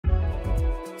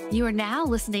You are now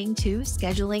listening to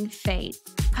Scheduling Fate,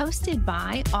 hosted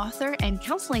by author and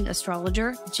counseling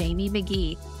astrologer Jamie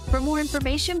McGee. For more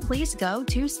information, please go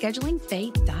to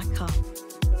schedulingfate.com.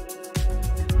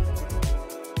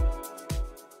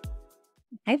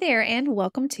 Hi there, and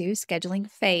welcome to Scheduling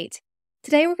Fate.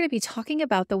 Today, we're going to be talking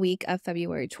about the week of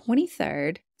February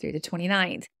 23rd through the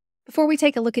 29th. Before we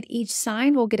take a look at each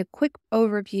sign, we'll get a quick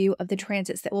overview of the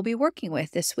transits that we'll be working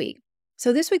with this week.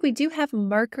 So this week we do have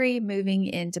Mercury moving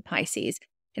into Pisces.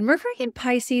 And Mercury in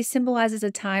Pisces symbolizes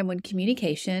a time when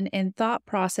communication and thought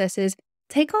processes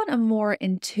take on a more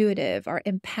intuitive or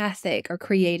empathic or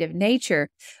creative nature,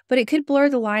 but it could blur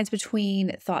the lines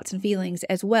between thoughts and feelings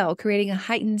as well, creating a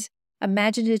heightened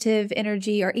imaginative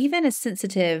energy or even a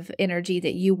sensitive energy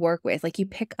that you work with, like you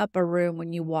pick up a room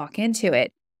when you walk into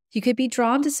it. You could be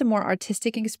drawn to some more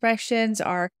artistic expressions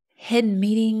or hidden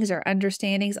meanings or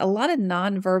understandings. A lot of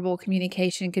nonverbal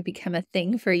communication could become a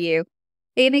thing for you.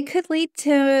 And it could lead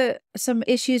to some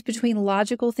issues between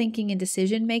logical thinking and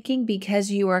decision making because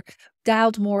you are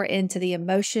dialed more into the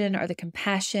emotion or the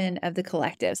compassion of the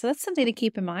collective. So that's something to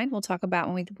keep in mind. We'll talk about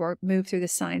when we move through the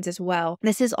signs as well.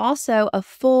 This is also a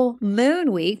full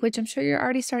moon week, which I'm sure you're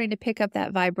already starting to pick up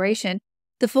that vibration.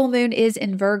 The full moon is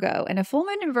in Virgo, and a full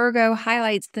moon in Virgo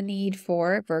highlights the need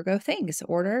for Virgo things: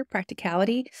 order,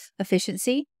 practicality,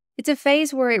 efficiency. It's a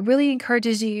phase where it really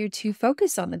encourages you to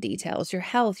focus on the details, your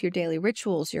health, your daily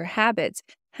rituals, your habits,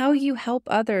 how you help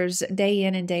others day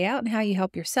in and day out, and how you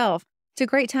help yourself. It's a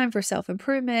great time for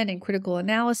self-improvement and critical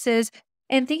analysis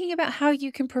and thinking about how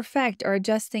you can perfect or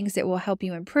adjust things that will help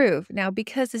you improve. Now,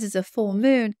 because this is a full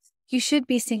moon, you should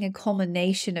be seeing a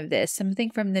culmination of this,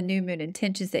 something from the new moon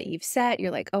intentions that you've set.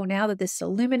 You're like, oh, now that this is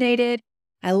illuminated,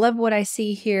 I love what I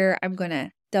see here. I'm going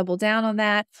to double down on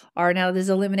that. Or now that this is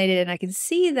illuminated and I can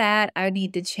see that, I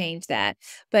need to change that.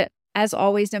 But as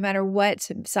always, no matter what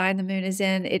sign the moon is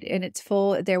in its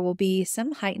full, there will be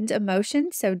some heightened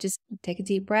emotion. So just take a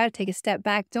deep breath, take a step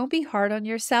back. Don't be hard on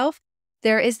yourself.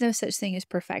 There is no such thing as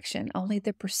perfection, only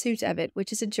the pursuit of it,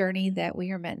 which is a journey that we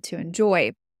are meant to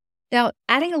enjoy. Now,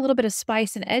 adding a little bit of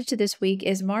spice and edge to this week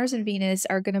is Mars and Venus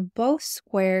are going to both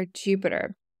square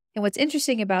Jupiter. And what's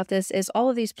interesting about this is all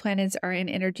of these planets are in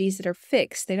energies that are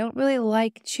fixed. They don't really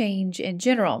like change in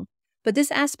general. But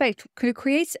this aspect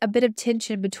creates a bit of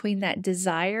tension between that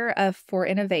desire for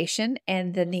innovation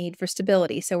and the need for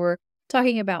stability. So we're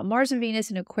talking about Mars and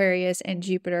Venus in Aquarius and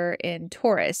Jupiter in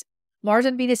Taurus. Mars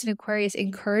and Venus in Aquarius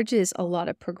encourages a lot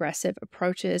of progressive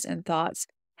approaches and thoughts.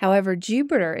 However,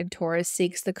 Jupiter in Taurus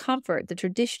seeks the comfort, the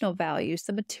traditional values,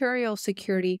 the material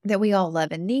security that we all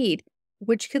love and need,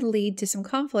 which could lead to some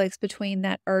conflicts between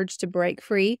that urge to break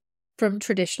free from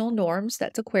traditional norms,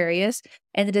 that's Aquarius,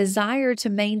 and the desire to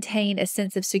maintain a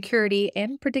sense of security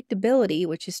and predictability,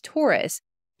 which is Taurus.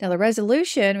 Now, the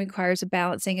resolution requires a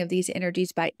balancing of these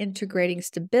energies by integrating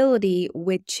stability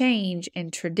with change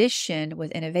and tradition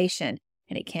with innovation,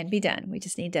 and it can be done. We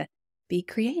just need to be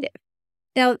creative.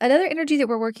 Now, another energy that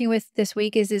we're working with this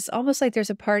week is it's almost like there's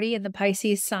a party in the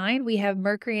Pisces sign. We have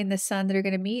Mercury and the Sun that are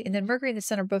going to meet, and then Mercury and the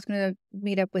Sun are both going to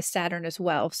meet up with Saturn as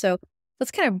well. So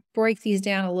let's kind of break these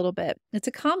down a little bit. It's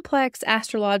a complex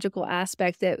astrological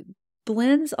aspect that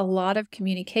blends a lot of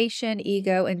communication,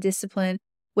 ego, and discipline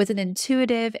with an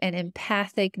intuitive and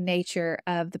empathic nature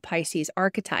of the Pisces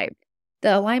archetype.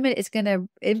 The alignment is going to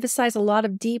emphasize a lot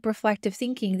of deep reflective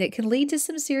thinking that can lead to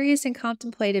some serious and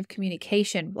contemplative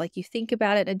communication. Like you think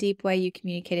about it in a deep way, you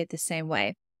communicate it the same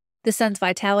way. The Sun's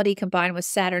vitality combined with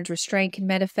Saturn's restraint can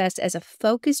manifest as a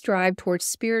focused drive towards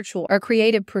spiritual or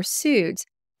creative pursuits,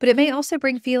 but it may also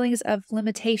bring feelings of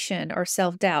limitation or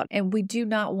self-doubt. And we do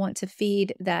not want to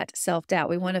feed that self-doubt.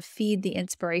 We want to feed the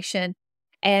inspiration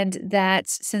and that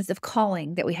sense of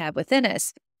calling that we have within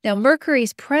us. Now,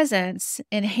 Mercury's presence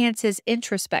enhances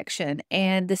introspection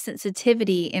and the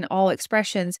sensitivity in all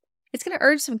expressions. It's going to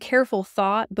urge some careful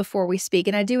thought before we speak.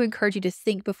 And I do encourage you to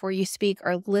think before you speak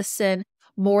or listen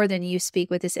more than you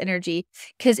speak with this energy,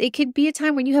 because it could be a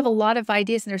time when you have a lot of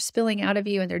ideas and they're spilling out of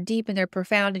you and they're deep and they're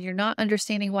profound and you're not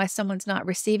understanding why someone's not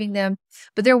receiving them,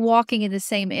 but they're walking in the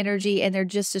same energy and they're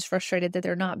just as frustrated that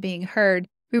they're not being heard.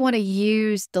 We want to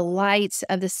use the lights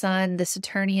of the sun, the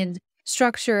Saturnian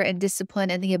structure and discipline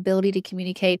and the ability to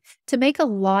communicate to make a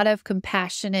lot of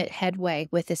compassionate headway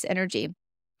with this energy.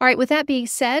 All right, with that being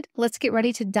said, let's get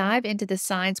ready to dive into the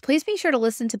signs. Please be sure to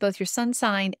listen to both your sun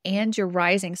sign and your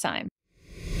rising sign.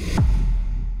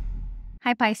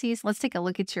 Hi, Pisces. Let's take a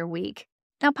look at your week.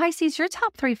 Now, Pisces, your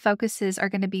top 3 focuses are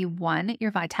going to be 1,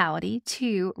 your vitality,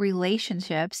 2,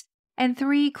 relationships, and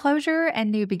 3, closure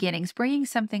and new beginnings, bringing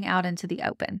something out into the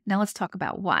open. Now, let's talk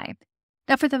about why.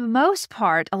 Now, for the most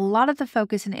part, a lot of the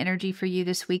focus and energy for you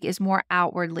this week is more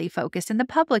outwardly focused in the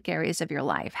public areas of your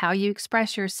life, how you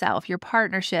express yourself, your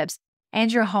partnerships,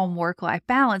 and your home work life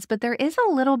balance. But there is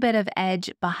a little bit of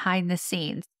edge behind the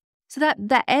scenes. So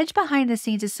that edge behind the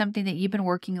scenes is something that you've been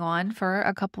working on for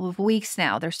a couple of weeks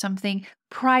now. There's something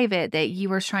private that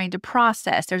you are trying to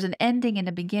process. There's an ending and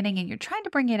a beginning, and you're trying to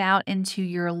bring it out into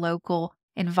your local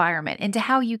environment, into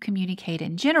how you communicate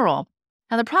in general.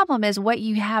 Now, the problem is what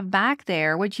you have back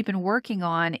there, what you've been working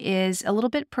on is a little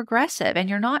bit progressive, and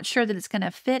you're not sure that it's going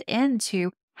to fit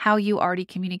into how you already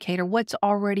communicate or what's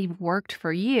already worked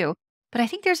for you. But I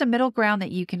think there's a middle ground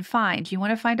that you can find. You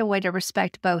want to find a way to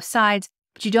respect both sides,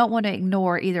 but you don't want to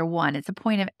ignore either one. It's a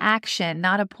point of action,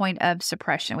 not a point of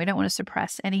suppression. We don't want to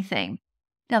suppress anything.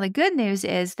 Now, the good news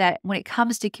is that when it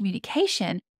comes to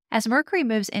communication, as Mercury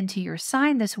moves into your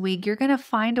sign this week, you're going to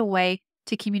find a way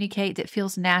to communicate that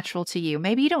feels natural to you.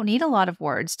 Maybe you don't need a lot of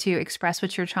words to express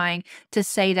what you're trying to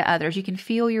say to others. You can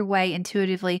feel your way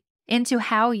intuitively into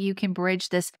how you can bridge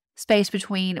this space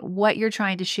between what you're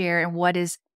trying to share and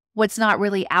what's not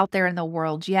really out there in the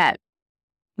world yet.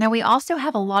 Now, we also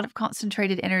have a lot of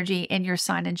concentrated energy in your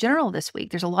sign in general this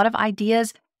week. There's a lot of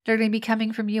ideas that are going to be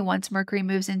coming from you once Mercury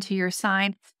moves into your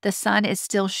sign. The sun is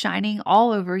still shining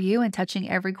all over you and touching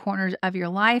every corner of your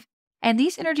life. And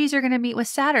these energies are going to meet with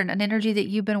Saturn, an energy that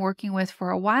you've been working with for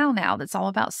a while now that's all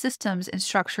about systems and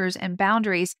structures and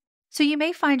boundaries. So you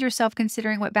may find yourself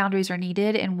considering what boundaries are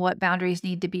needed and what boundaries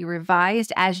need to be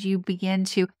revised as you begin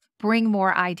to bring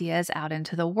more ideas out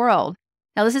into the world.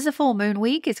 Now, this is a full moon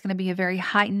week. It's going to be a very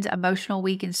heightened emotional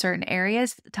week in certain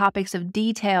areas. The topics of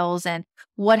details and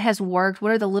what has worked,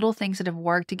 what are the little things that have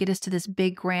worked to get us to this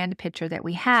big grand picture that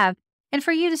we have. And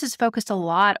for you, this is focused a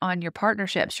lot on your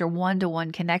partnerships, your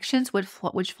one-to-one connections,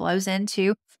 which flows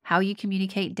into how you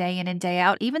communicate day in and day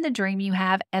out, even the dream you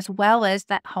have, as well as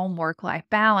that home work-life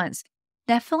balance.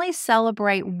 Definitely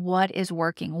celebrate what is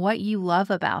working, what you love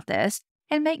about this,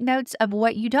 and make notes of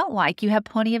what you don't like. You have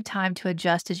plenty of time to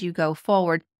adjust as you go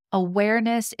forward.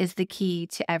 Awareness is the key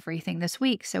to everything this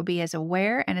week. So be as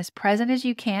aware and as present as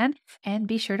you can, and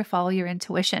be sure to follow your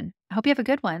intuition. I hope you have a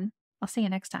good one. I'll see you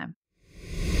next time.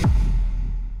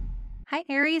 Hi,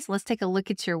 Aries. Let's take a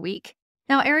look at your week.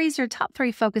 Now, Aries, your top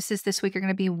 3 focuses this week are going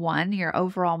to be 1, your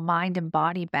overall mind and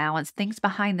body balance, things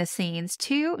behind the scenes,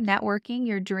 2, networking,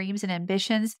 your dreams and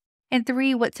ambitions, and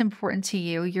 3, what's important to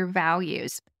you, your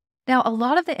values. Now, a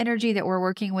lot of the energy that we're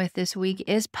working with this week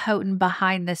is potent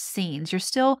behind the scenes. You're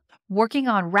still working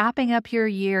on wrapping up your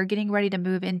year, getting ready to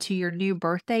move into your new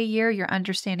birthday year. You're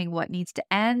understanding what needs to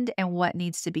end and what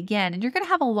needs to begin. And you're going to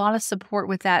have a lot of support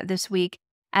with that this week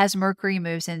as Mercury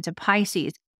moves into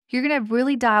Pisces. You're going to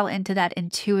really dial into that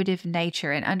intuitive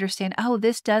nature and understand, oh,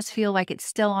 this does feel like it's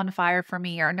still on fire for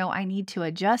me, or no, I need to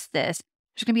adjust this.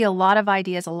 There's going to be a lot of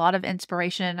ideas, a lot of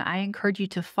inspiration. I encourage you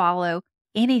to follow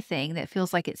anything that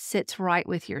feels like it sits right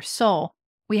with your soul.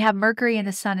 We have Mercury and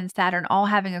the Sun and Saturn all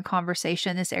having a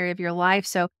conversation in this area of your life.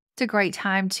 So it's a great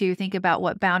time to think about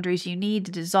what boundaries you need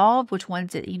to dissolve, which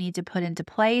ones that you need to put into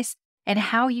place, and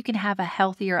how you can have a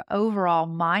healthier overall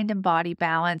mind and body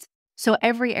balance so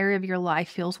every area of your life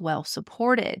feels well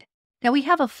supported. Now, we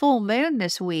have a full moon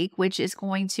this week, which is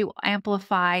going to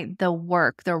amplify the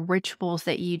work, the rituals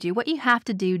that you do, what you have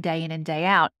to do day in and day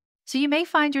out. So you may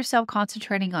find yourself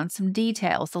concentrating on some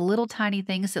details, the little tiny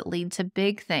things that lead to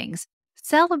big things.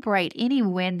 Celebrate any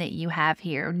win that you have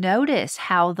here. Notice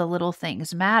how the little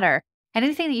things matter. And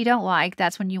anything that you don't like,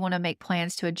 that's when you want to make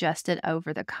plans to adjust it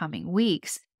over the coming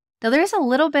weeks. Now, there's a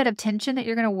little bit of tension that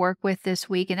you're going to work with this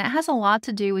week, and that has a lot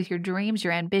to do with your dreams,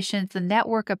 your ambitions, the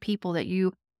network of people that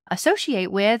you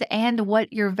associate with, and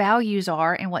what your values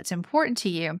are and what's important to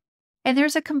you. And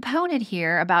there's a component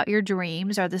here about your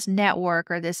dreams or this network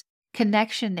or this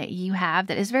connection that you have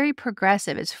that is very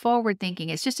progressive. It's forward thinking.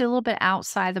 It's just a little bit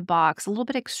outside the box, a little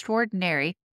bit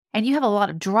extraordinary. And you have a lot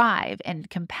of drive and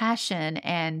compassion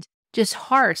and just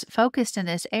heart focused in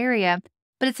this area.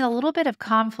 But it's a little bit of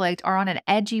conflict or on an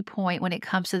edgy point when it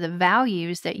comes to the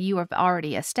values that you have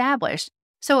already established.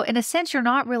 So in a sense, you're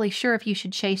not really sure if you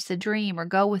should chase the dream or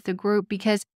go with the group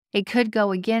because it could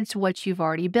go against what you've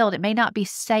already built. It may not be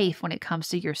safe when it comes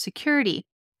to your security,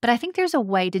 but I think there's a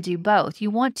way to do both. You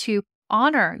want to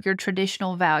honor your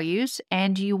traditional values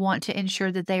and you want to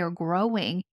ensure that they are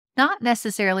growing, not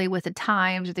necessarily with the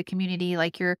times or the community,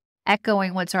 like you're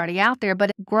echoing what's already out there,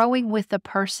 but growing with the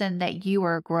person that you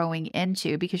are growing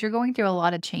into because you're going through a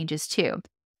lot of changes too.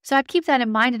 So I'd keep that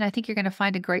in mind, and I think you're going to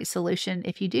find a great solution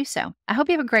if you do so. I hope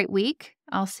you have a great week.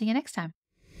 I'll see you next time.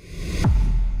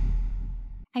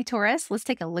 Hi, Taurus. Let's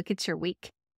take a look at your week.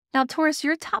 Now, Taurus,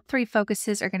 your top three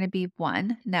focuses are going to be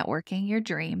one, networking, your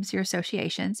dreams, your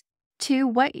associations, two,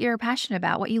 what you're passionate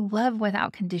about, what you love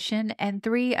without condition, and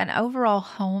three, an overall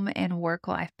home and work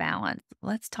life balance.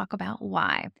 Let's talk about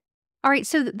why. All right,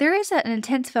 so there is an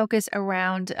intense focus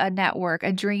around a network,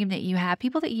 a dream that you have,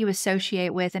 people that you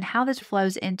associate with, and how this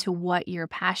flows into what you're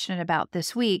passionate about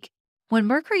this week. When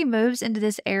Mercury moves into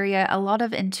this area, a lot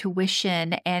of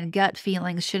intuition and gut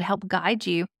feelings should help guide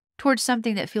you towards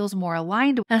something that feels more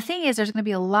aligned. Now, the thing is, there's going to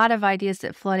be a lot of ideas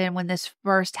that flood in when this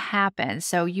first happens.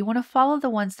 So you want to follow the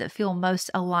ones that feel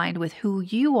most aligned with who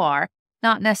you are,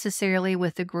 not necessarily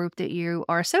with the group that you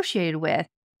are associated with.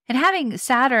 And having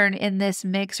Saturn in this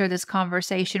mix or this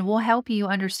conversation will help you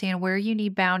understand where you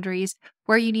need boundaries,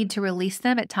 where you need to release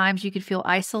them. At times you could feel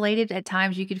isolated, at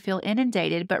times you could feel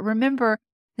inundated. But remember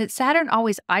that Saturn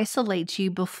always isolates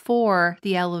you before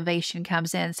the elevation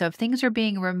comes in. So if things are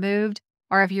being removed,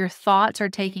 or if your thoughts are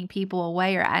taking people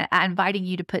away or inviting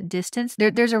you to put distance,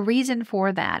 there's a reason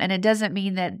for that. And it doesn't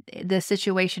mean that the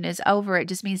situation is over. It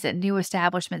just means that new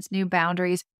establishments, new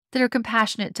boundaries that are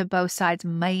compassionate to both sides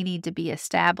may need to be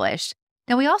established.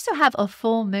 Now, we also have a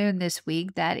full moon this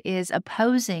week that is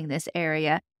opposing this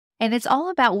area. And it's all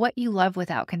about what you love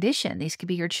without condition. These could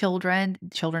be your children,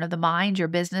 children of the mind, your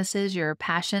businesses, your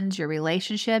passions, your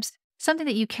relationships, something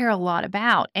that you care a lot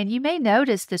about. And you may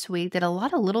notice this week that a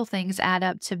lot of little things add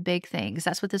up to big things.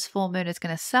 That's what this full moon is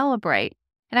going to celebrate.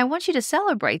 And I want you to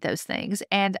celebrate those things.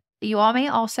 And you all may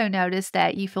also notice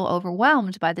that you feel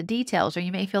overwhelmed by the details, or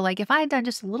you may feel like if I had done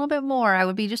just a little bit more, I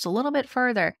would be just a little bit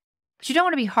further. But you don't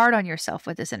want to be hard on yourself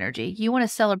with this energy. You want to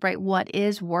celebrate what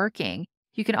is working.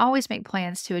 You can always make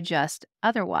plans to adjust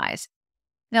otherwise.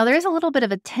 Now, there is a little bit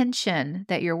of a tension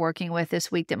that you're working with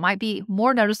this week that might be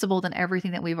more noticeable than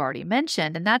everything that we've already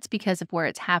mentioned, and that's because of where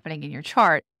it's happening in your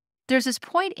chart. There's this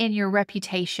point in your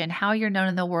reputation, how you're known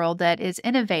in the world, that is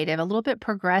innovative, a little bit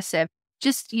progressive,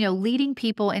 just, leading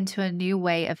people into a new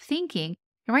way of thinking.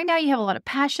 And right now you have a lot of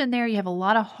passion there. You have a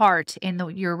lot of heart in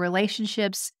your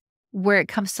relationships where it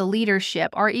comes to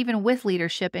leadership or even with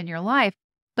leadership in your life.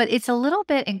 But it's a little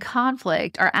bit in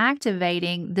conflict or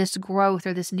activating this growth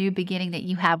or this new beginning that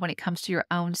you have when it comes to your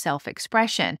own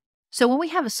self-expression. So when we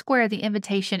have a square, the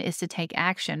invitation is to take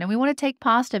action, and we want to take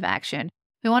positive action.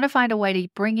 We want to find a way to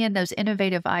bring in those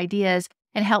innovative ideas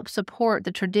and help support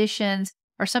the traditions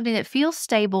or something that feels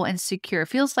stable and secure,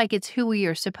 feels like it's who we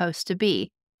are supposed to be.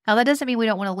 Now, that doesn't mean we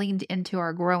don't want to lean into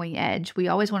our growing edge. We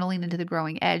always want to lean into the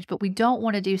growing edge, but we don't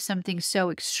want to do something so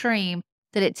extreme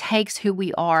that it takes who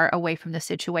we are away from the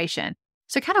situation.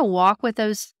 So kind of walk with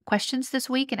those questions this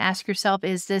week and ask yourself,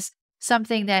 is this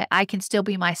something that I can still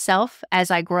be myself as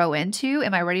I grow into?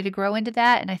 Am I ready to grow into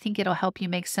that? And I think it'll help you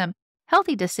make some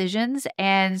healthy decisions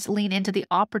and lean into the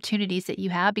opportunities that you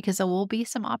have, because there will be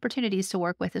some opportunities to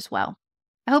work with as well.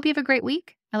 I hope you have a great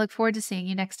week. I look forward to seeing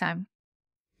you next time.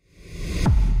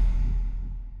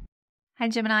 Hi,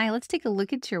 Gemini. Let's take a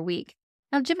look at your week.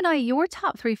 Now, Gemini, your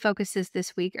top three focuses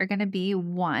this week are going to be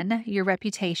one, your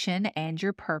reputation and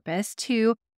your purpose,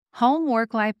 two, home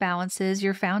work-life balances,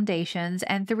 your foundations,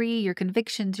 and three, your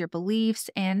convictions, your beliefs,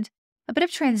 and a bit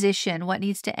of transition, what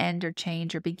needs to end or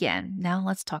change or begin. Now,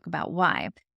 let's talk about why.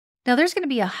 Now, there's going to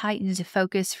be a heightened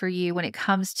focus for you when it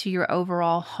comes to your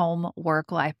overall home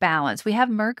work-life balance. We have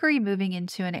Mercury moving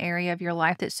into an area of your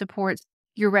life that supports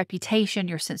your reputation,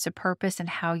 your sense of purpose, and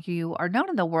how you are known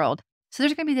in the world. So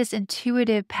there's going to be this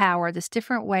intuitive power, this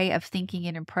different way of thinking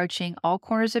and approaching all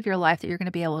corners of your life that you're going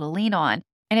to be able to lean on.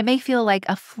 And it may feel like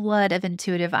a flood of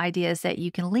intuitive ideas that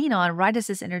you can lean on right as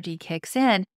this energy kicks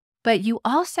in. But you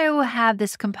also have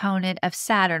this component of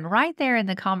Saturn right there in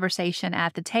the conversation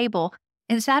at the table.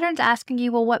 And Saturn's asking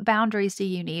you, well, what boundaries do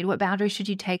you need? What boundaries should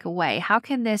you take away? How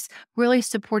can this really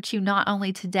support you not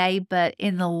only today, but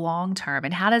in the long term?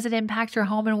 And how does it impact your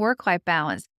home and work-life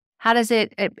balance? How does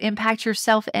it impact your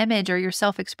self-image or your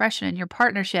self-expression and your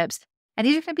partnerships? And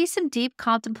these are going to be some deep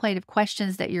contemplative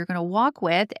questions that you're going to walk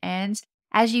with. And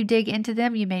as you dig into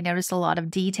them, you may notice a lot of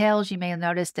details. You may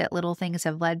notice that little things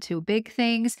have led to big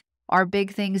things, or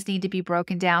big things need to be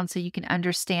broken down so you can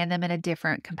understand them in a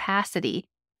different capacity.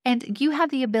 And you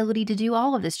have the ability to do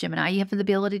all of this, Gemini. You have the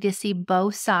ability to see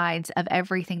both sides of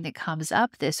everything that comes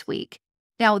up this week.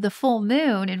 Now, the full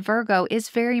moon in Virgo is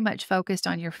very much focused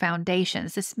on your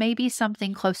foundations. This may be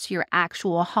something close to your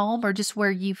actual home or just where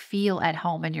you feel at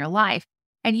home in your life.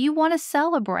 And you want to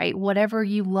celebrate whatever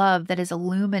you love that is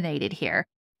illuminated here.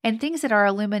 And things that are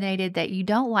illuminated that you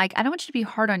don't like, I don't want you to be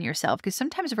hard on yourself, because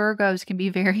sometimes Virgos can be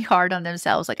very hard on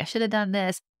themselves. Like, I should have done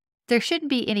this. There shouldn't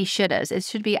be any shouldas. It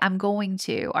should be, I'm going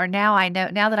to, or now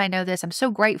that I know this, I'm so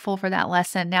grateful for that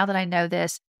lesson. Now that I know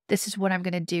this, this is what I'm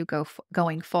going to do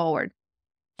going forward.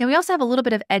 And we also have a little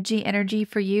bit of edgy energy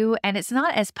for you, and it's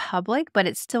not as public, but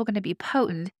it's still going to be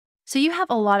potent. So you have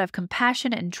a lot of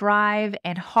compassion and drive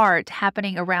and heart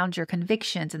happening around your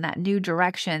convictions in that new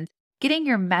direction, getting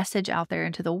your message out there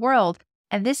into the world.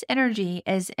 And this energy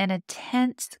is an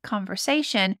intense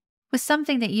conversation with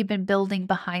something that you've been building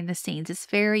behind the scenes. It's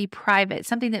very private,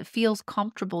 something that feels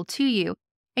comfortable to you.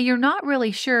 And you're not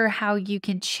really sure how you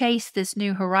can chase this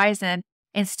new horizon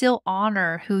and still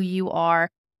honor who you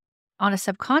are on a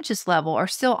subconscious level, or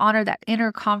still honor that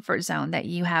inner comfort zone that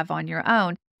you have on your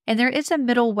own. And there is a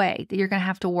middle way that you're going to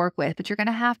have to work with, but you're going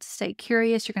to have to stay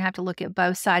curious. You're going to have to look at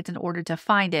both sides in order to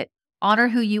find it. Honor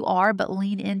who you are, but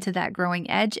lean into that growing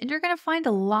edge, and you're going to find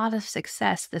a lot of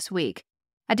success this week.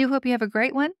 I do hope you have a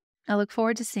great one. I look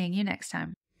forward to seeing you next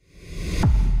time.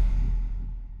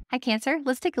 Hi, Cancer.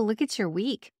 Let's take a look at your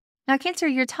week. Now, Cancer,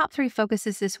 your top 3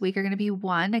 focuses this week are going to be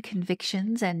 1,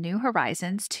 convictions and new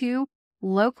horizons, 2,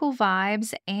 local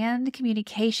vibes and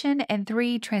communication, and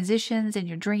 3, transitions in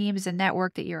your dreams and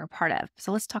network that you're a part of.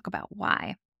 So let's talk about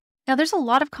why. Now, there's a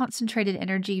lot of concentrated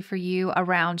energy for you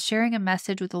around sharing a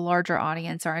message with a larger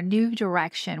audience or a new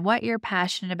direction, what you're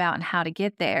passionate about and how to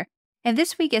get there. And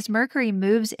this week, as Mercury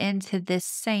moves into this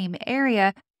same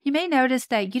area, you may notice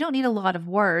that you don't need a lot of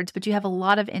words, but you have a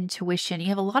lot of intuition. You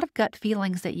have a lot of gut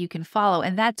feelings that you can follow,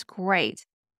 and that's great.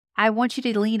 I want you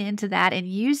to lean into that and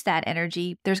use that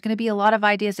energy. There's going to be a lot of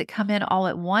ideas that come in all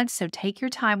at once, so take your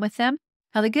time with them.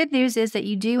 Now, the good news is that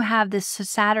you do have this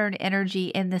Saturn energy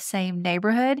in the same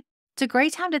neighborhood. It's a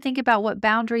great time to think about what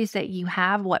boundaries that you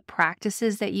have, what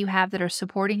practices that you have that are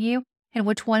supporting you, and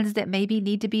which ones that maybe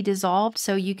need to be dissolved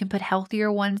so you can put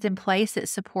healthier ones in place that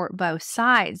support both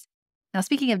sides. Now,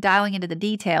 speaking of dialing into the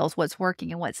details, what's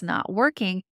working and what's not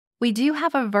working, we do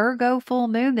have a Virgo full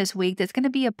moon this week that's going to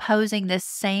be opposing this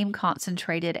same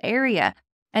concentrated area.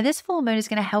 And this full moon is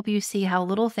going to help you see how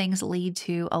little things lead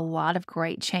to a lot of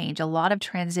great change, a lot of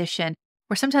transition,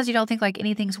 where sometimes you don't think like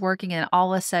anything's working and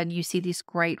all of a sudden you see these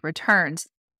great returns.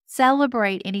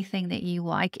 Celebrate anything that you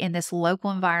like in this local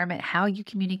environment, how you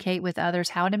communicate with others,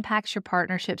 how it impacts your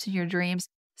partnerships and your dreams.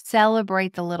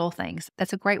 Celebrate the little things.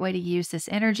 That's a great way to use this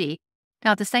energy.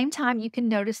 Now, at the same time, you can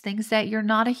notice things that you're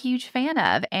not a huge fan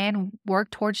of and work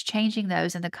towards changing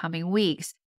those in the coming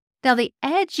weeks. Now, the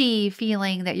edgy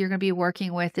feeling that you're going to be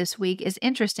working with this week is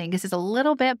interesting because it's a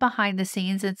little bit behind the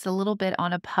scenes. It's a little bit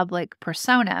on a public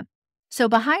persona. So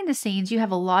behind the scenes, you have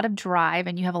a lot of drive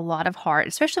and you have a lot of heart,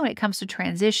 especially when it comes to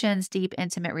transitions, deep,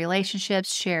 intimate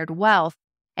relationships, shared wealth.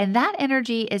 And that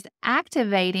energy is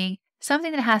activating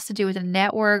something that has to do with a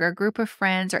network or group of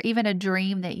friends or even a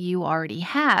dream that you already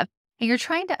have. And you're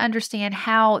trying to understand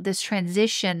how this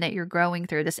transition that you're growing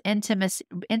through, this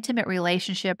intimate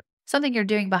relationship, something you're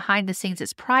doing behind the scenes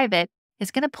that's private,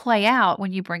 is going to play out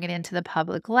when you bring it into the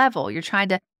public level. You're trying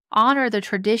to honor the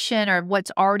tradition or what's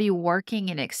already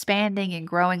working and expanding and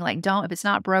growing. Like, if it's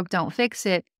not broke, don't fix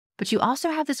it. But you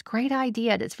also have this great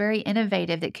idea that's very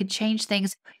innovative that could change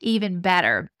things even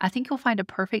better. I think you'll find a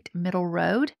perfect middle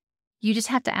road. You just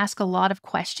have to ask a lot of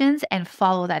questions and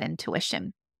follow that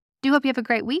intuition. Do hope you have a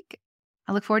great week.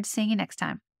 I look forward to seeing you next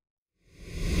time.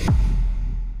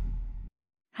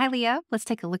 Hi, Leo. Let's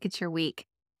take a look at your week.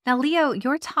 Now, Leo,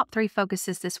 your top 3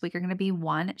 focuses this week are going to be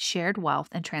 1, shared wealth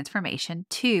and transformation,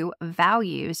 2,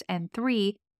 values, and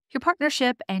 3, your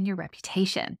partnership and your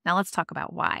reputation. Now, let's talk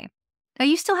about why. Now,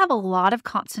 you still have a lot of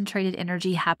concentrated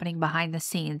energy happening behind the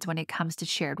scenes when it comes to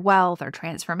shared wealth or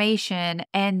transformation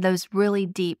and those really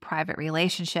deep private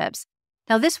relationships.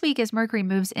 Now, this week, as Mercury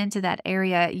moves into that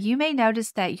area, you may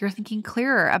notice that you're thinking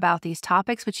clearer about these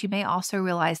topics, but you may also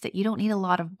realize that you don't need a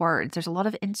lot of words. There's a lot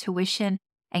of intuition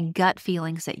and gut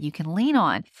feelings that you can lean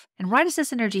on. And right as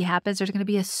this energy happens, there's going to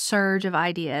be a surge of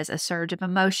ideas, a surge of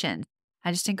emotion.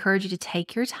 I just encourage you to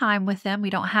take your time with them. We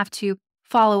don't have to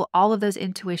follow all of those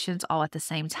intuitions all at the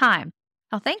same time.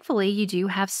 Now, thankfully, you do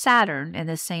have Saturn in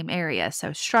the same area.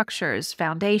 So structures,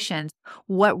 foundations,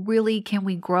 what really can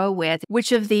we grow with?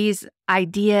 Which of these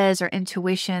ideas or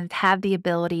intuitions have the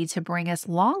ability to bring us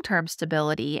long-term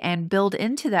stability and build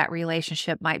into that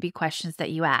relationship might be questions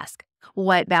that you ask.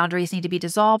 What boundaries need to be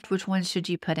dissolved? Which ones should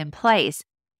you put in place?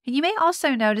 And you may also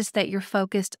notice that you're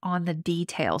focused on the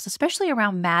details, especially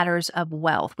around matters of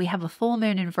wealth. We have a full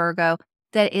moon in Virgo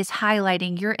that is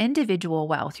highlighting your individual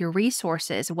wealth, your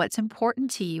resources, what's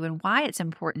important to you and why it's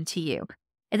important to you.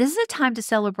 And this is a time to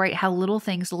celebrate how little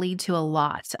things lead to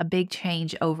a big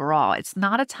change overall. It's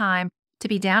not a time to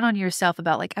be down on yourself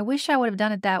about like, I wish I would have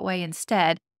done it that way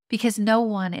instead, because no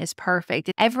one is perfect.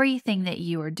 Everything that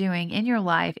you are doing in your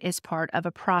life is part of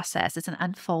a process. It's an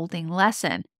unfolding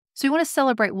lesson. So we want to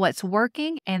celebrate what's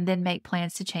working and then make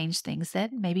plans to change things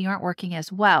that maybe aren't working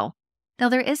as well. Now,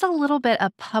 there is a little bit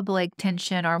of public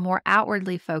tension or more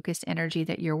outwardly focused energy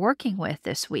that you're working with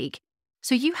this week.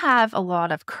 So, you have a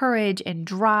lot of courage and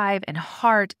drive and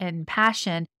heart and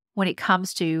passion when it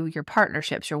comes to your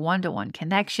partnerships, your one to one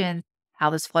connections, how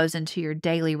this flows into your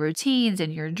daily routines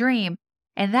and your dream.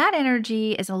 And that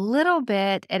energy is a little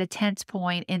bit at a tense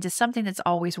point into something that's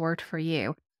always worked for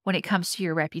you when it comes to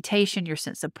your reputation, your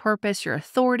sense of purpose, your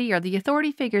authority, or the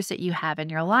authority figures that you have in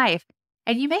your life.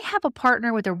 And you may have a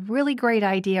partner with a really great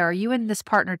idea, or you and this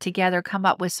partner together come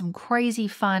up with some crazy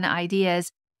fun ideas,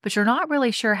 but you're not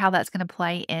really sure how that's going to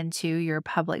play into your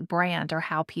public brand or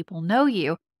how people know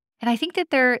you. And I think that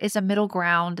there is a middle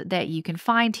ground that you can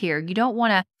find here. You don't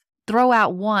want to throw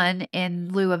out one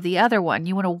in lieu of the other one.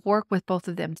 You want to work with both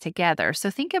of them together. So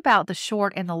think about the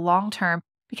short and the long term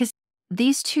because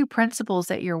these two principles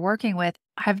that you're working with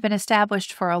have been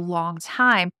established for a long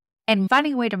time. And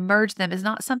finding a way to merge them is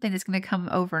not something that's going to come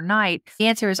overnight. The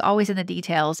answer is always in the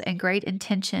details, and great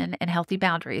intention and healthy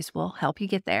boundaries will help you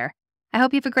get there. I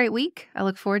hope you have a great week. I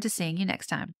look forward to seeing you next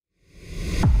time.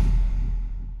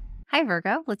 Hi,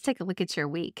 Virgo. Let's take a look at your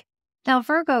week. Now,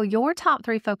 Virgo, your top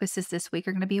 3 focuses this week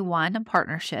are going to be 1,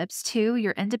 partnerships, 2,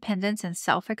 your independence and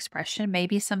self expression,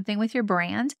 maybe something with your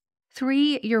brand,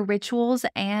 3, your rituals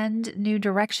and new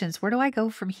directions. Where do I go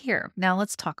from here? Now,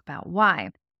 let's talk about why.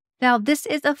 Now, this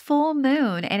is a full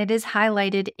moon and it is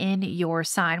highlighted in your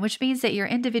sign, which means that your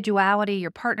individuality,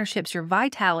 your partnerships, your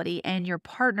vitality, and your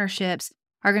partnerships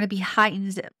are going to be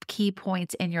heightened key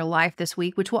points in your life this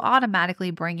week, which will automatically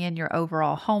bring in your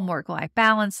overall homework life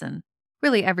balance and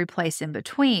really every place in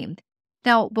between.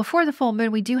 Now, before the full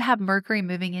moon, we do have Mercury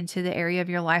moving into the area of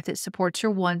your life that supports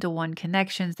your one to one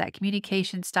connections, that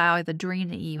communication style, the dream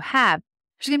that you have.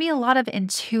 There's going to be a lot of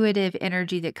intuitive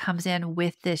energy that comes in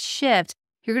with this shift.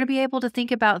 You're going to be able to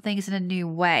think about things in a new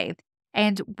way.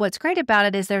 And what's great about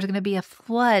it is there's going to be a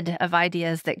flood of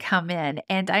ideas that come in.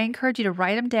 And I encourage you to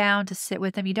write them down, to sit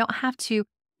with them. You don't have to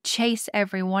chase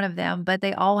every one of them, but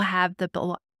they all have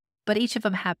but each of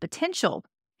them have potential.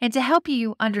 And to help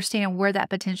you understand where that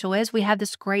potential is, we have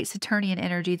this great Saturnian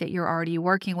energy that you're already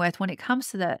working with when it comes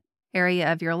to the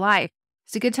area of your life.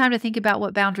 It's a good time to think about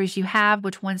what boundaries you have,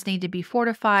 which ones need to be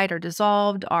fortified or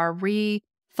dissolved or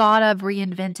thought of,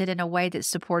 reinvented in a way that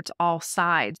supports all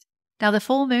sides. Now, the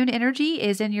full moon energy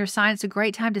is in your sign. It's a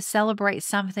great time to celebrate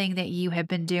something that you have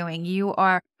been doing. You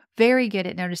are very good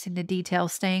at noticing the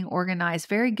details, staying organized,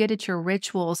 very good at your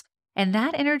rituals. And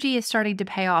that energy is starting to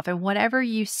pay off. And whatever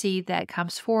you see that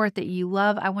comes forth that you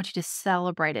love, I want you to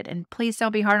celebrate it. And please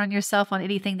don't be hard on yourself on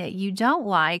anything that you don't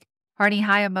like or any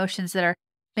high emotions that are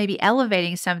maybe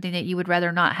elevating something that you would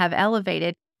rather not have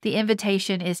elevated. The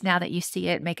invitation is now that you see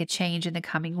it, make a change in the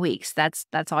coming weeks. That's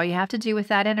all you have to do with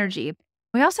that energy.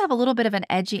 We also have a little bit of an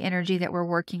edgy energy that we're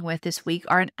working with this week,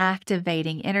 or an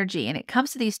activating energy. And it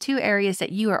comes to these 2 areas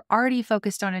that you are already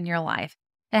focused on in your life.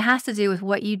 It has to do with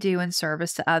what you do in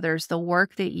service to others, the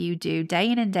work that you do day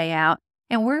in and day out,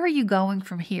 and where are you going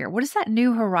from here? What does that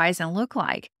new horizon look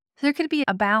like? So there could be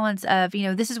a balance of,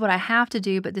 this is what I have to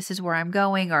do, but this is where I'm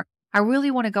going, or I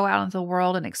really want to go out into the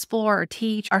world and explore or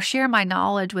teach or share my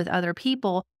knowledge with other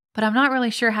people, but I'm not really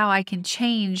sure how I can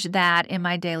change that in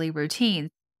my daily routine.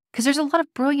 Because there's a lot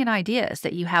of brilliant ideas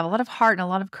that you have, a lot of heart and a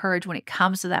lot of courage when it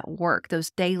comes to that work, those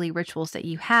daily rituals that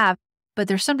you have. But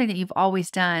there's something that you've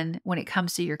always done when it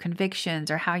comes to your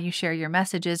convictions or how you share your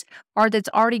messages, or that's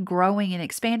already growing and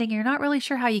expanding. You're not really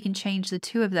sure how you can change the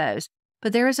 2 of those.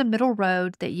 But there is a middle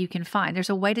road that you can find. There's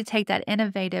a way to take that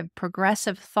innovative,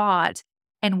 progressive thought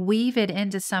and weave it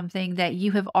into something that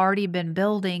you have already been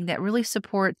building that really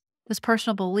supports those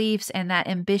personal beliefs and that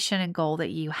ambition and goal that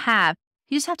you have.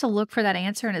 You just have to look for that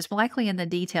answer, and it's likely in the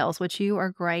details, which you are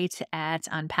great at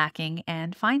unpacking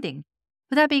and finding.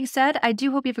 With that being said, I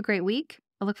do hope you have a great week.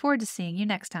 I look forward to seeing you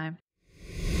next time.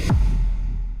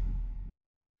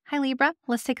 Hi, Libra.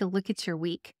 Let's take a look at your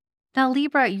week. Now,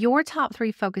 Libra, your top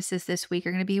 3 focuses this week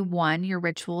are going to be 1, your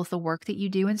rituals, the work that you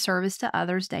do in service to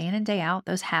others day in and day out,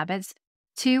 those habits.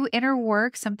 2, inner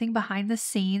work, something behind the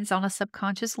scenes on a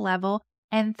subconscious level.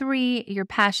 And 3, your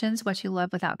passions, what you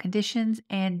love without conditions,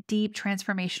 and deep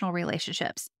transformational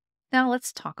relationships. Now,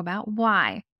 let's talk about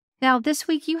why. Now, this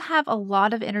week, you have a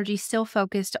lot of energy still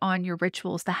focused on your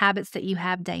rituals, the habits that you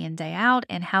have day in, day out,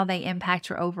 and how they impact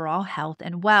your overall health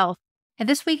and wealth. And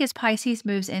this week, as Pisces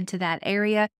moves into that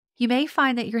area, you may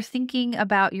find that you're thinking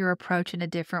about your approach in a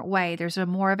different way. There's a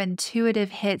more of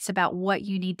intuitive hits about what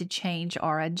you need to change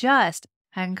or adjust.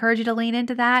 I encourage you to lean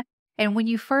into that. And when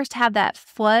you first have that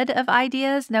flood of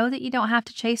ideas, know that you don't have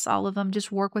to chase all of them.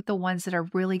 Just work with the ones that are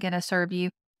really going to serve you,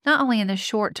 not only in the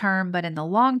short term, but in the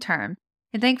long term.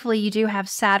 And thankfully, you do have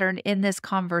Saturn in this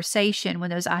conversation when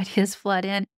those ideas flood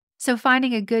in. So,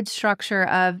 finding a good structure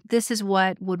of this is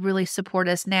what would really support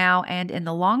us now and in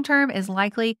the long term is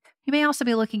likely. You may also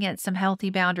be looking at some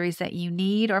healthy boundaries that you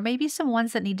need, or maybe some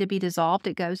ones that need to be dissolved.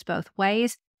 It goes both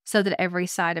ways so that every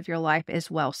side of your life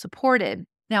is well supported.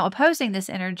 Now, opposing this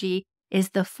energy is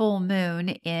the full moon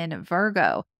in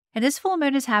Virgo. And this full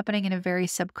moon is happening in a very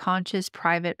subconscious,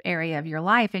 private area of your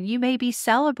life. And you may be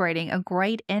celebrating a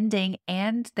great ending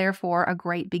and therefore a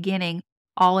great beginning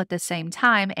all at the same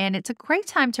time. And it's a great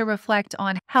time to reflect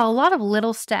on how a lot of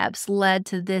little steps led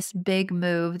to this big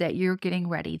move that you're getting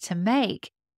ready to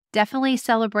make. Definitely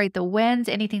celebrate the wins.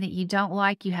 Anything that you don't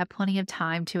like, you have plenty of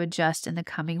time to adjust in the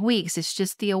coming weeks. It's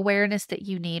just the awareness that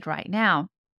you need right now.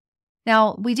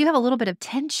 Now, we do have a little bit of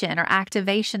tension or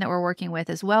activation that we're working with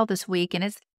as well this week, and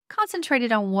it's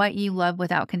concentrated on what you love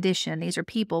without condition. These are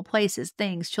people, places,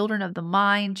 things, children of the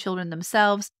mind, children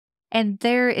themselves. And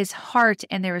there is heart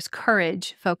and there is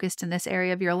courage focused in this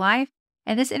area of your life.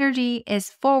 And this energy is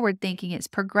forward thinking, it's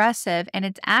progressive, and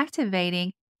it's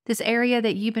activating this area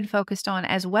that you've been focused on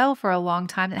as well for a long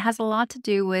time that has a lot to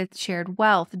do with shared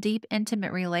wealth, deep,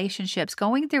 intimate relationships,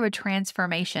 going through a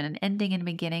transformation, an ending and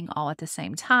beginning all at the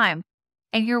same time.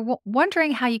 And you're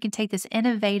wondering how you can take this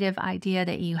innovative idea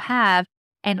that you have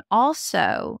and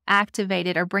also activate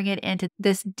it or bring it into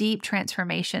this deep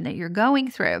transformation that you're going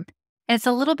through. And it's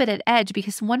a little bit at edge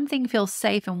because one thing feels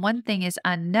safe and one thing is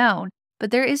unknown,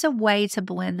 but there is a way to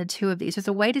blend the two of these. There's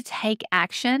a way to take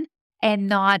action and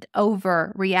not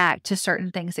overreact to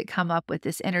certain things that come up with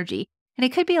this energy. And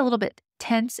it could be a little bit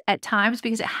tense at times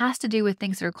because it has to do with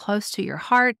things that are close to your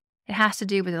heart. It has to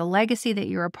do with a legacy that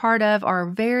you're a part of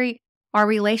or our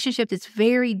relationship that's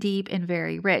very deep and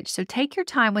very rich. So take your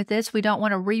time with this. We don't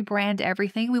want to rebrand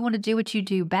everything. We want to do what you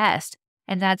do best.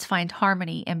 And that's find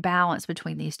harmony and balance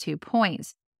between these 2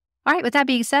 points. All right, with that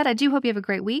being said, I do hope you have a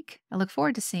great week. I look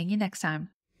forward to seeing you next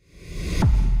time.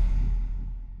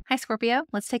 Hi, Scorpio.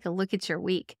 Let's take a look at your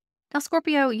week. Now,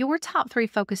 Scorpio, your top 3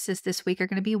 focuses this week are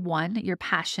going to be 1, your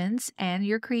passions and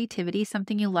your creativity,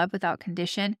 something you love without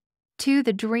condition. 2,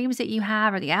 the dreams that you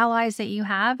have or the allies that you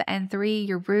have. And 3,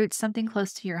 your roots, something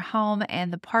close to your home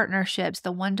and the partnerships,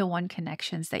 the one-to-one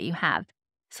connections that you have.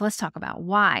 So let's talk about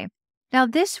why. Now,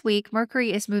 this week,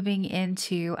 Mercury is moving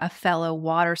into a fellow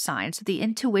water sign. So the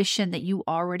intuition that you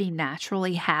already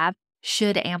naturally have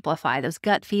should amplify. Those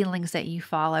gut feelings that you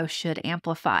follow should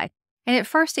amplify. And at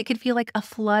first, it could feel like a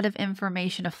flood of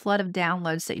information, a flood of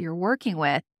downloads that you're working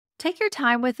with. Take your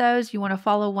time with those. You want to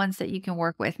follow ones that you can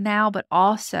work with now, but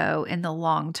also in the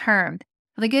long term.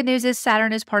 Well, the good news is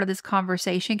Saturn is part of this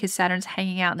conversation because Saturn's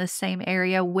hanging out in the same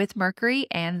area with Mercury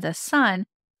and the Sun.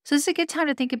 So this is a good time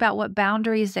to think about what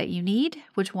boundaries that you need,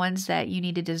 which ones that you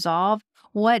need to dissolve,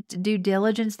 what due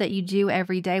diligence that you do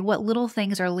every day, what little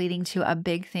things are leading to a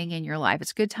big thing in your life.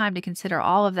 It's a good time to consider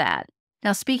all of that.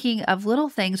 Now, speaking of little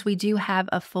things, we do have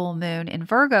a full moon in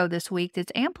Virgo this week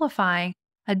that's amplifying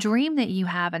a dream that you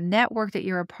have, a network that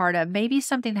you're a part of, maybe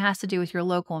something that has to do with your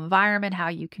local environment, how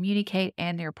you communicate,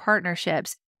 and your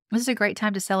partnerships. This is a great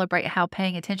time to celebrate how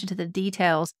paying attention to the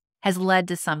details has led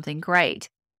to something great.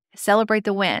 Celebrate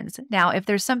the wins. Now, if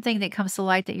there's something that comes to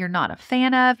light that you're not a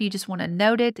fan of, you just want to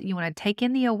note it, you want to take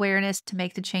in the awareness to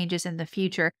make the changes in the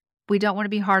future. We don't want to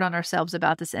be hard on ourselves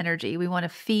about this energy. We want to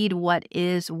feed what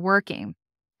is working.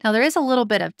 Now, there is a little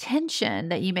bit of tension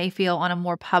that you may feel on a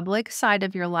more public side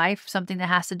of your life, something that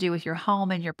has to do with your home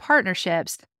and your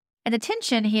partnerships. And the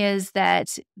tension is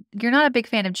that you're not a big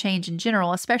fan of change in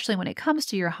general, especially when it comes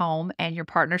to your home and your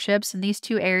partnerships. And these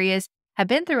 2 areas have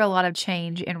been through a lot of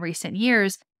change in recent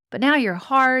years. But now your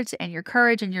heart and your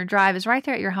courage and your drive is right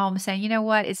there at your home saying, you know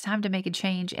what, it's time to make a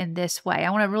change in this way. I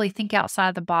want to really think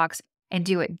outside the box and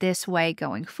do it this way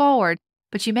going forward.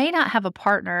 But you may not have a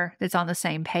partner that's on the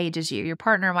same page as you. Your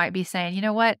partner might be saying, you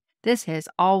know what, this has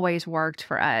always worked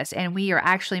for us and we are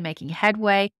actually making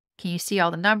headway. Can you see all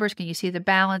the numbers? Can you see the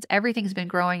balance? Everything's been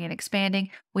growing and expanding.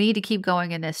 We need to keep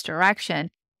going in this direction.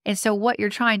 And so what you're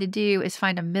trying to do is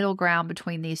find a middle ground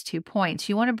between these 2 points.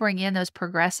 You want to bring in those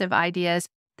progressive ideas.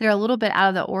 They're a little bit out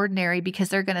of the ordinary because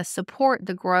they're going to support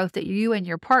the growth that you and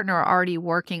your partner are already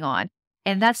working on.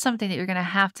 And that's something that you're going to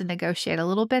have to negotiate a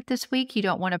little bit this week. You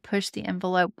don't want to push the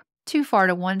envelope too far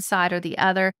to one side or the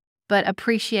other, but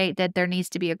appreciate that there needs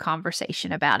to be a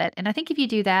conversation about it. And I think if you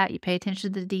do that, you pay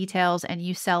attention to the details and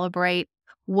you celebrate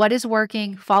what is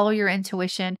working, follow your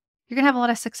intuition, you're going to have a lot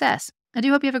of success. I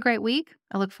do hope you have a great week.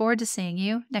 I look forward to seeing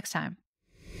you next time.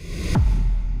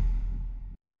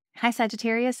 Hi,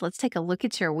 Sagittarius. Let's take a look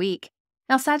at your week.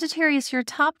 Now, Sagittarius, your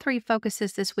top three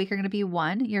focuses this week are going to be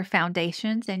one, your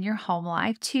foundations and your home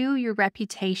life, two, your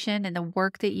reputation and the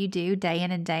work that you do day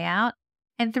in and day out,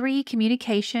 and three,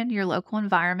 communication, your local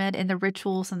environment, and the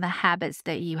rituals and the habits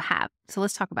that you have. So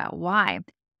let's talk about why.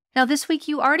 Now, this week,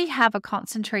 you already have a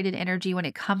concentrated energy when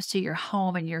it comes to your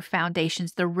home and your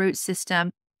foundations, the root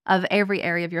system of every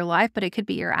area of your life, but it could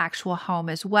be your actual home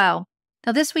as well.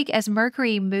 Now, this week, as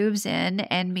Mercury moves in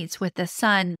and meets with the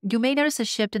sun, you may notice a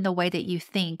shift in the way that you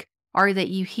think or that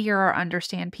you hear or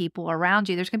understand people around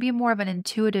you. There's going to be more of an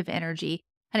intuitive energy,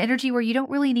 an energy where you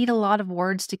don't really need a lot of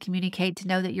words to communicate to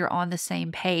know that you're on the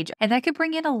same page. And that could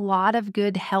bring in a lot of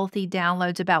good, healthy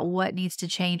downloads about what needs to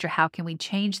change or how can we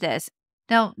change this.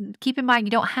 Now, keep in mind,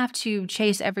 you don't have to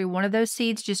chase every one of those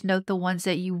seeds. Just note the ones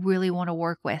that you really want to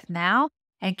work with now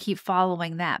and keep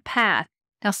following that path.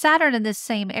 Now, Saturn in this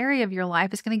same area of your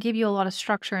life is going to give you a lot of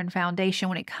structure and foundation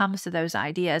when it comes to those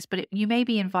ideas, but you may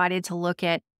be invited to look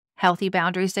at healthy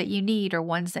boundaries that you need or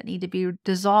ones that need to be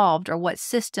dissolved or what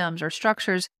systems or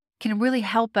structures can really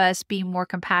help us be more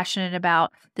compassionate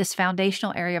about this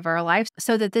foundational area of our life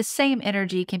so that this same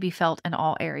energy can be felt in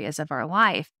all areas of our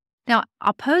life. Now,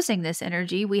 opposing this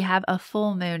energy, we have a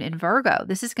full moon in Virgo.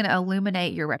 This is going to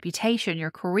illuminate your reputation,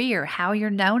 your career, how you're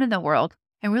known in the world,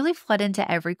 and really flood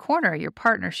into every corner, your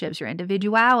partnerships, your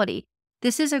individuality.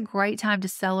 This is a great time to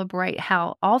celebrate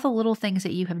how all the little things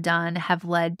that you have done have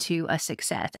led to a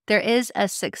success. There is a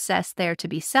success there to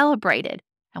be celebrated.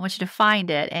 I want you to find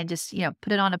it and just,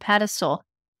 put it on a pedestal.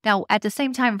 Now, at the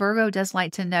same time, Virgo does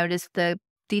like to notice the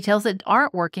details that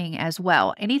aren't working as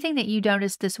well. Anything that you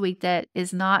notice this week that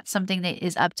is not something that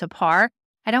is up to par,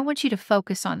 I don't want you to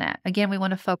focus on that. Again, we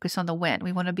want to focus on the win.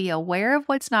 We want to be aware of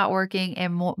what's not working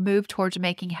and move towards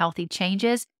making healthy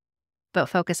changes, but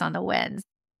focus on the wins.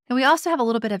 And we also have a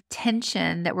little bit of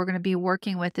tension that we're going to be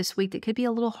working with this week that could be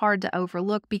a little hard to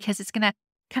overlook because it's going to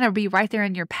kind of be right there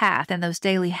in your path and those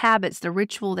daily habits, the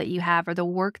ritual that you have or the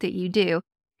work that you do.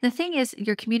 The thing is,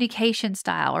 your communication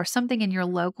style or something in your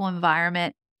local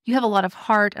environment, you have a lot of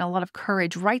heart and a lot of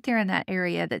courage right there in that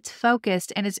area that's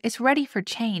focused and it's ready for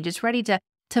change. It's ready to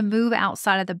move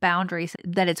outside of the boundaries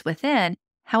that it's within.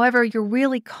 However, you're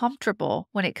really comfortable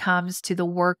when it comes to the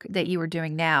work that you are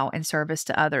doing now in service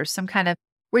to others, some kind of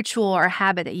ritual or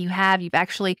habit that you have. You've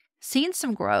actually seen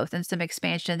some growth and some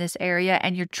expansion in this area,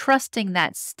 and you're trusting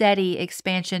that steady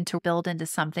expansion to build into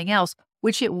something else,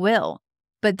 which it will.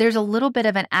 But there's a little bit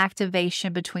of an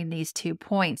activation between these 2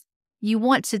 points. You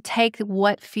want to take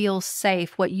what feels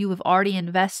safe, what you have already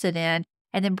invested in,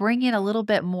 and then bring in a little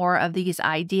bit more of these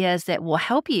ideas that will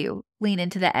help you lean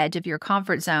into the edge of your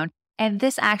comfort zone. And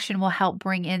this action will help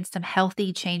bring in some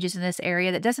healthy changes in this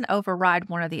area that doesn't override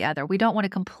one or the other. We don't want to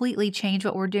completely change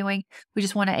what we're doing. We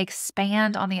just want to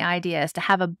expand on the ideas to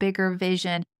have a bigger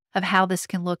vision of how this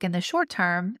can look in the short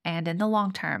term and in the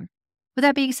long term. With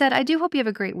that being said, I do hope you have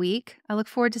a great week. I look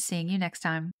forward to seeing you next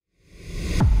time.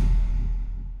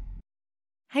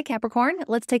 Hi, Capricorn.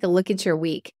 Let's take a look at your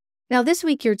week. Now, this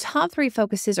week, your top three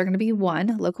focuses are going to be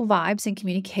one, local vibes and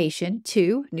communication,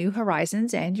 two, new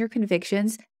horizons and your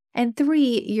convictions, and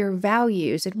three, your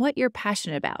values and what you're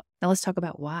passionate about. Now, let's talk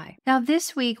about why. Now,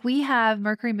 this week, we have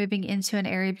Mercury moving into an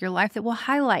area of your life that will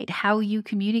highlight how you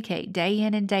communicate day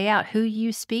in and day out, who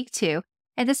you speak to.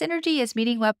 And this energy is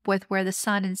meeting up with where the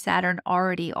sun and Saturn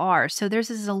already are. So there's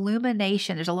this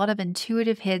illumination. There's a lot of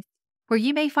intuitive hits where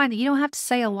you may find that you don't have to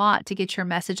say a lot to get your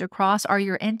message across, or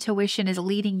your intuition is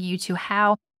leading you to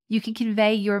how you can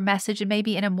convey your message and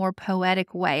maybe in a more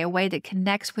poetic way, a way that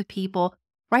connects with people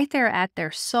right there at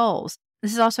their souls.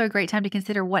 This is also a great time to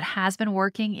consider what has been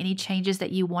working, any changes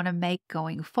that you want to make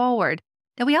going forward.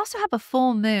 Now, we also have a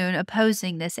full moon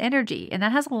opposing this energy, and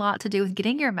that has a lot to do with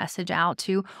getting your message out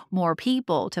to more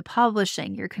people, to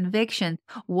publishing your conviction,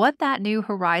 what that new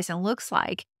horizon looks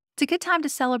like. It's a good time to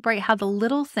celebrate how the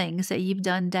little things that you've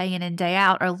done day in and day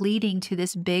out are leading to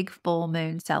this big full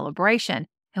moon celebration.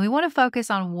 And we want to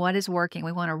focus on what is working.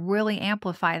 We want to really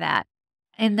amplify that.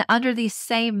 And under these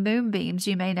same moonbeams,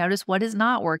 you may notice what is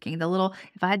not working. The little,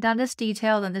 if I had done this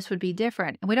detail, then this would be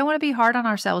different. And we don't want to be hard on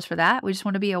ourselves for that. We just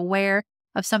want to be aware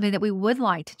of something that we would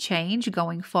like to change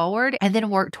going forward and then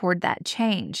work toward that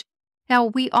change. Now,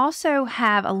 we also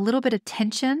have a little bit of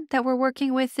tension that we're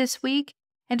working with this week.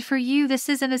 And for you, this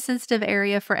isn't a sensitive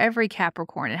area for every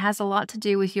Capricorn. It has a lot to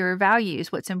do with your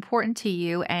values, what's important to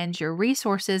you and your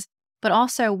resources, but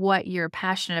also what you're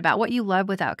passionate about, what you love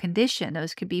without condition.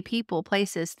 Those could be people,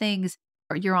 places, things,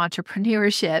 or your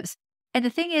entrepreneurships. And the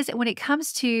thing is, when it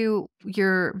comes to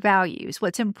your values,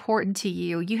 what's important to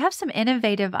you, you have some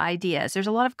innovative ideas. There's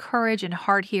a lot of courage and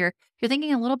heart here. You're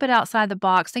thinking a little bit outside the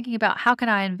box, thinking about how can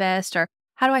I invest or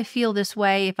how do I feel this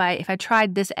way if I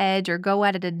tried this edge or go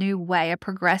at it a new way, a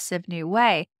progressive new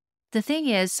way? The thing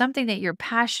is, something that you're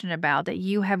passionate about, that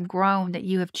you have grown, that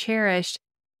you have cherished,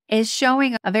 is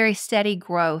showing a very steady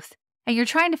growth. And you're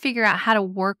trying to figure out how to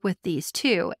work with these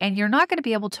two. And you're not going to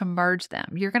be able to merge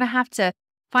them. You're going to have to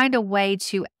find a way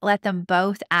to let them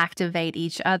both activate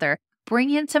each other.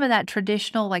 Bring in some of that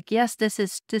traditional, like, yes, this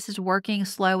is working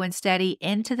slow and steady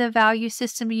into the value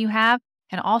system you have,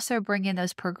 and also bring in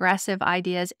those progressive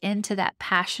ideas into that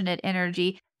passionate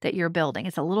energy that you're building.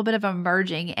 It's a little bit of a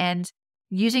merging, and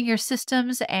using your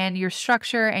systems and your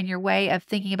structure and your way of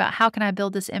thinking about how can I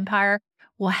build this empire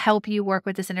will help you work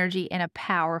with this energy in a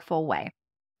powerful way.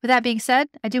 With that being said,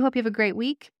 I do hope you have a great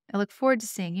week. I look forward to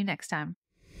seeing you next time.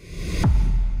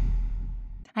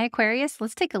 Hi, Aquarius.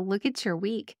 Let's take a look at your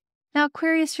week. Now,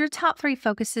 Aquarius, your top 3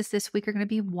 focuses this week are going to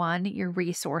be 1, your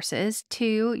resources,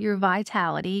 2, your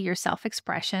vitality, your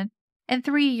self-expression, and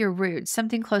 3, your roots,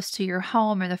 something close to your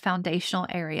home or the foundational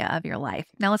area of your life.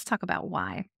 Now, let's talk about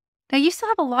why. Now, you still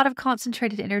have a lot of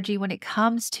concentrated energy when it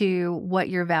comes to what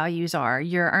your values are,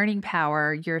 your earning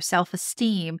power, your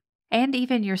self-esteem, and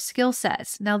even your skill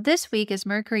sets. Now, this week, as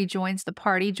Mercury joins the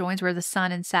party, joins where the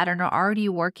Sun and Saturn are already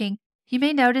working, you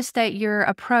may notice that your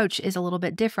approach is a little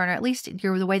bit different, or at least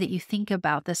the way that you think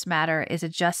about this matter is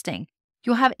adjusting.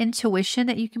 You'll have intuition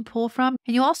that you can pull from,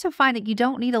 and you'll also find that you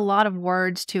don't need a lot of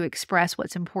words to express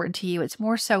what's important to you. It's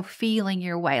more so feeling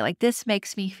your way, like, this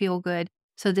makes me feel good.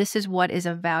 So this is what is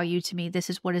of value to me. This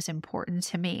is what is important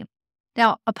to me.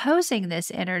 Now, opposing this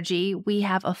energy, we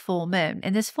have a full moon.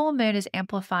 And this full moon is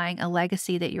amplifying a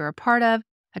legacy that you're a part of,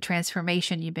 a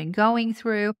transformation you've been going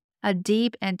through, a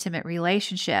deep, intimate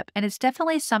relationship. And it's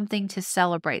definitely something to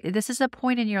celebrate. This is a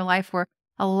point in your life where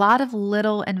a lot of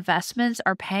little investments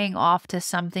are paying off to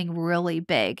something really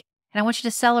big. And I want you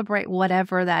to celebrate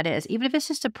whatever that is, even if it's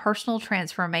just a personal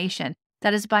transformation.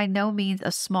 That is by no means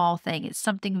a small thing. It's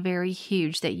something very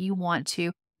huge that you want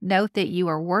to note that you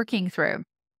are working through.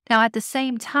 Now, at the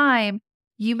same time,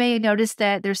 you may notice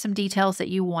that there's some details that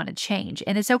you want to change.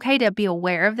 And it's okay to be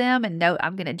aware of them and note,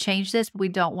 I'm going to change this, but we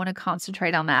don't want to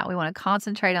concentrate on that. We want to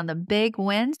concentrate on the big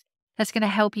wins. That's going to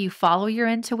help you follow your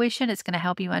intuition. It's going to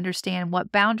help you understand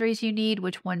what boundaries you need,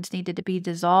 which ones needed to be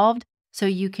dissolved so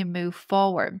you can move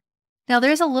forward. Now,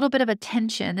 there's a little bit of a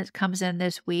tension that comes in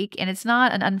this week, and it's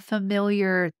not an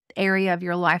unfamiliar area of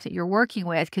your life that you're working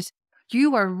with, because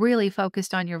you are really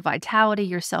focused on your vitality,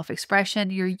 your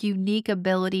self-expression, your unique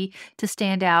ability to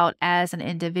stand out as an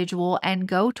individual and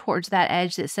go towards that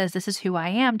edge that says, this is who I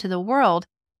am to the world.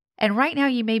 And right now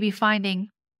you may be finding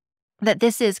that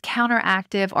this is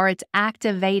counteractive, or it's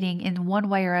activating in one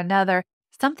way or another,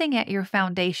 something at your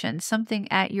foundation, something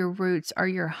at your roots or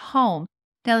your home.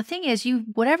 Now, the thing is,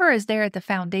 whatever is there at the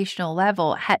foundational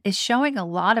level is showing a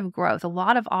lot of growth, a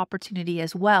lot of opportunity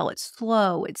as well. It's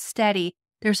slow, it's steady.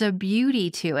 There's a beauty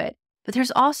to it, but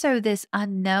there's also this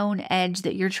unknown edge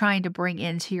that you're trying to bring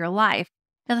into your life.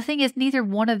 Now, the thing is, neither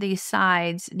one of these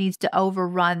sides needs to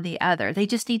overrun the other. They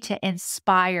just need to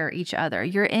inspire each other.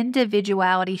 Your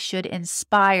individuality should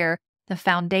inspire the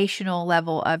foundational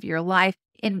level of your life.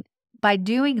 And by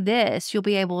doing this, you'll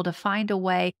be able to find a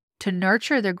way to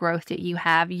nurture the growth that you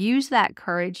have, use that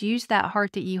courage, use that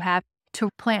heart that you have to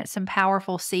plant some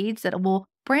powerful seeds that will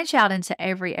branch out into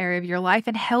every area of your life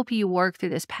and help you work through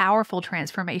this powerful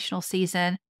transformational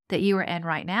season that you are in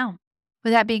right now.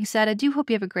 With that being said, I do hope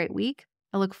you have a great week.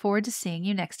 I look forward to seeing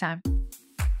you next time.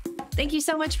 Thank you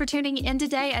so much for tuning in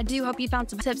today. I do hope you found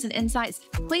some tips and insights.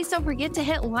 Please don't forget to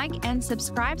hit like and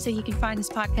subscribe so you can find this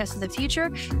podcast in the future.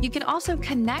 You can also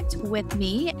connect with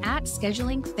me at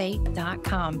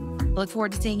schedulingfate.com. I look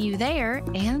forward to seeing you there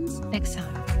and next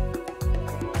time.